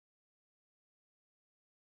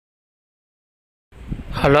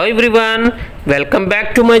Hello everyone, welcome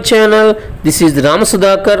back to my channel. This is Ram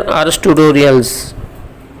Sudhakar Ars Tutorials.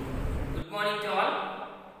 Good morning to all.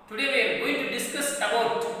 Today we are going to discuss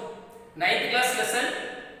about 9th class lesson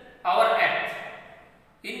our Earth.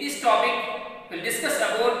 In this topic we will discuss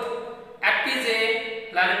about Earth is a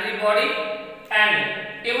planetary body and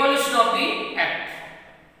evolution of the Earth.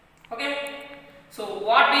 Okay. So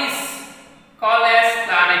what is called as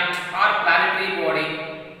planet or planetary body?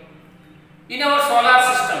 In our solar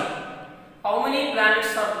system, how many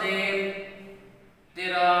planets are there?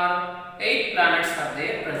 There are 8 planets are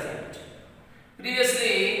there present.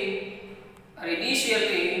 Previously or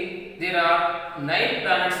initially there are 9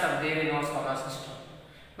 planets are there in our solar system.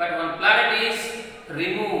 But one planet is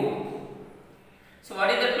removed. So what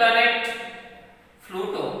is the planet?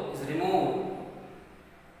 Pluto is removed.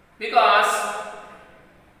 Because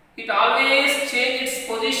it always changes its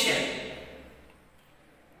position.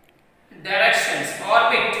 Directions,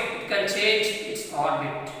 orbit, it can change its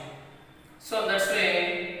orbit. So that's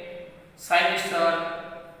why scientists are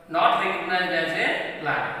not recognized as a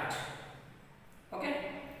planet. Okay.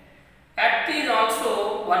 Earth is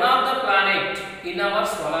also one of the planets in our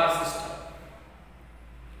solar system.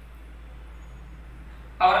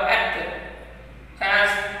 Our Earth has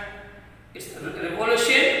its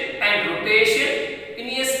revolution and rotation in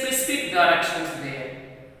a specific directions there.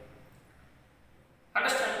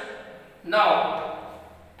 Understand? Now,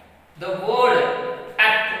 the word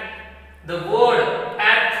earth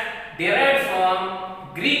derived from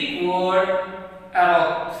Greek word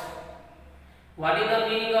earth. What is the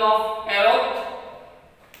meaning of earth?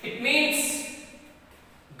 It means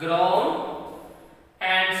ground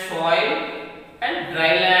and soil and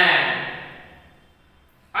dry land.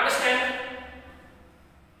 Understand?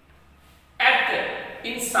 Earth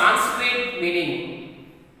in Sanskrit meaning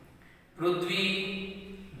Prithvi,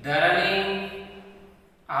 Dharani,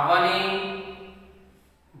 Avani,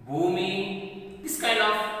 Bhumi, this kind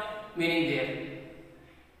of meaning there.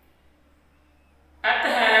 Earth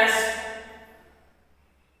has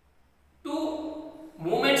two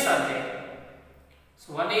movements are there.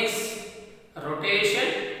 So one is rotation,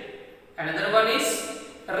 another one is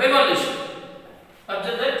revolution.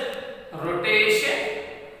 Observe that rotation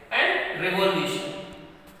and revolution.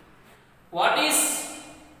 What is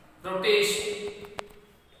rotation?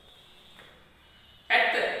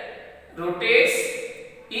 Rotates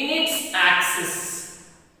in its axis.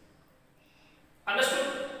 Understood?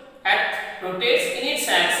 Earth rotates in its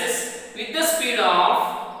axis with the speed of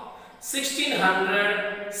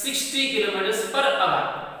 1660 kilometers per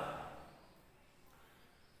hour.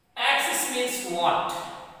 Axis means what?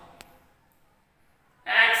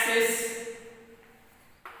 Axis.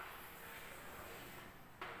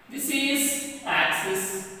 This is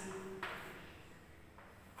axis.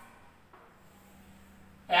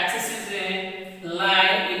 Axis is a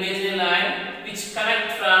line, imaginary line which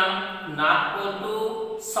connect from North Pole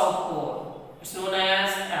to South Pole. It's known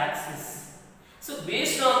as axis. So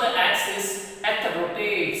based on the axis, Earth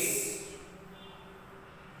rotates.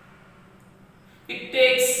 It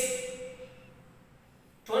takes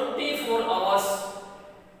 24 hours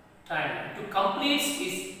time to complete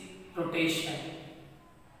its rotation.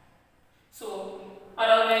 So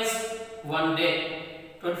otherwise 1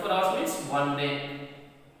 day. 24 hours means 1 day.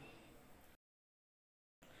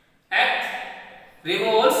 Earth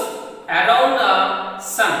revolves around the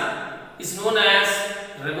sun is known as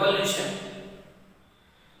revolution.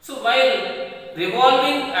 So while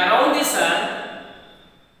revolving around the sun,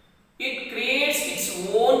 it creates its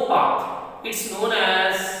own path. It's known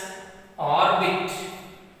as orbit.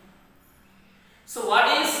 So what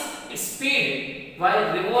is its speed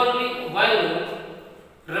while revolving, while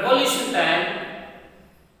revolution time?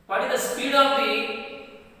 What is the speed of the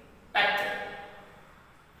Earth?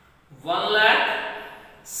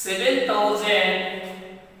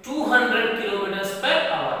 1,07,200 kilometers per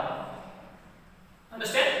hour.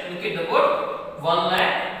 Understand? Look at the word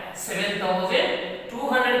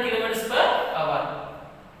 1,07,200 kilometers per hour.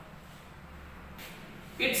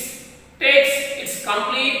 It takes its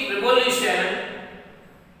complete revolution.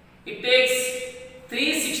 It takes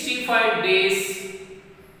 365 days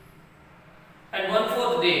and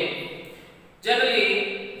 1/4 day. Generally,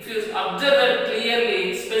 if you observe that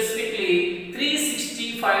clearly, specifically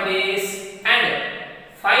 365 days and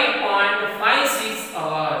 5.56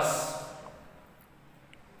 hours.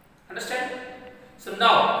 Understand? So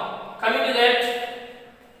now, coming to that,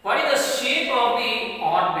 what is the shape of the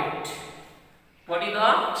orbit? What is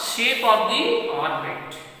the shape of the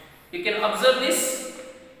orbit? You can observe this.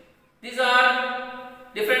 These are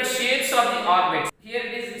different shapes of the orbit. Here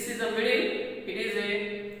it is, this is the middle, it is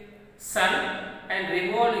a sun, and and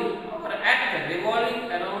revolving our earth revolving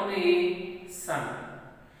around the sun.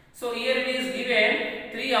 So here it is given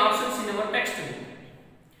three options in our text.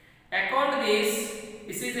 According to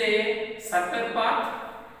this is a circular path,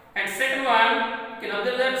 and second one, you can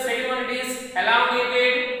observe that second one it is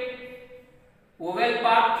elongated oval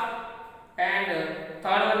path, and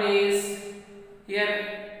third one is here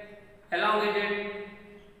elongated.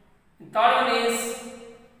 Third one is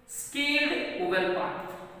scaled oval path.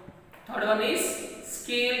 Third one is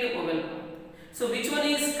scaled oval path. So which one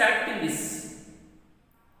is correct in this?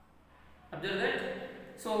 Observe that.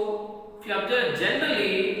 So if you observe, generally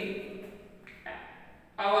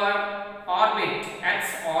our orbit,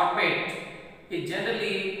 Earth's orbit is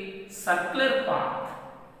generally circular path.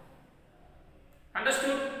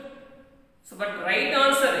 Understood? So but right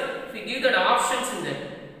answer, if we give that options in there,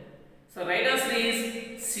 so right answer is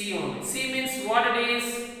C only. C means what it is?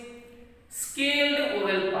 Scaled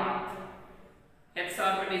oval path. X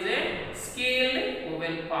orbit is a scaled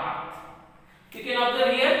oval path. You can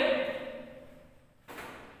observe here.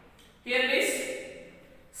 Here it is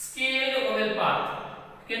scaled oval path.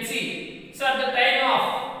 You can see. So at the time of,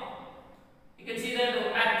 you can see that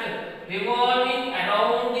Earth revolving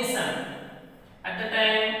around the sun. At the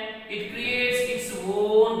time, it creates its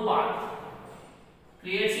own path.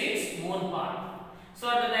 Creates its own path. So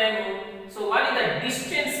at the time, so what is the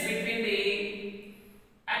distance between the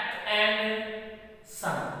Earth and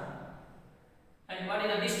sun? And what is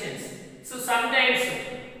the distance? So sometimes,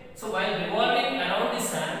 so while revolving around the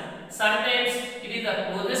sun, sometimes it is the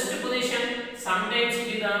closest position, sometimes it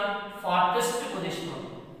is the farthest position.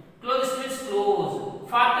 Closest means close,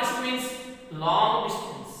 farthest means long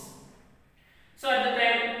distance. So at the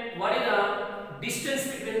time, what is the distance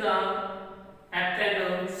between the Earth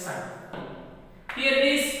and the sun? Here it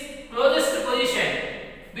is closest position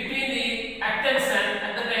between the Earth and sun.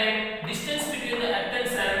 At the time, distance between the Earth and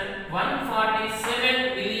sun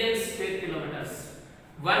 147 million square kilometers.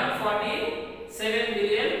 147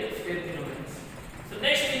 million square kilometers. So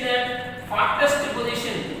next in the farthest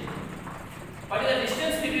position, what is the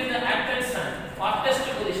distance between the Earth and sun? Farthest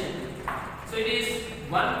position. So it is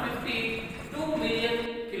 152 million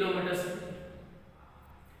kilometers.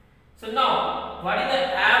 So now, what is the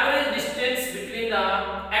average distance between the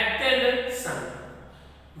Earth and sun?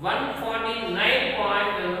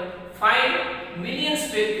 149.5 million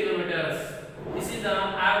square kilometers. This is the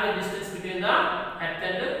average distance between the Earth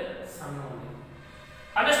and sun only.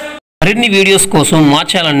 Understood? మరిన్ని videos కోసం మా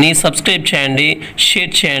ఛానల్ని subscribe చేయండి,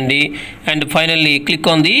 share చేయండి, and finally click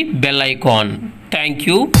on the bell icon. Thank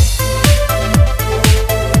you.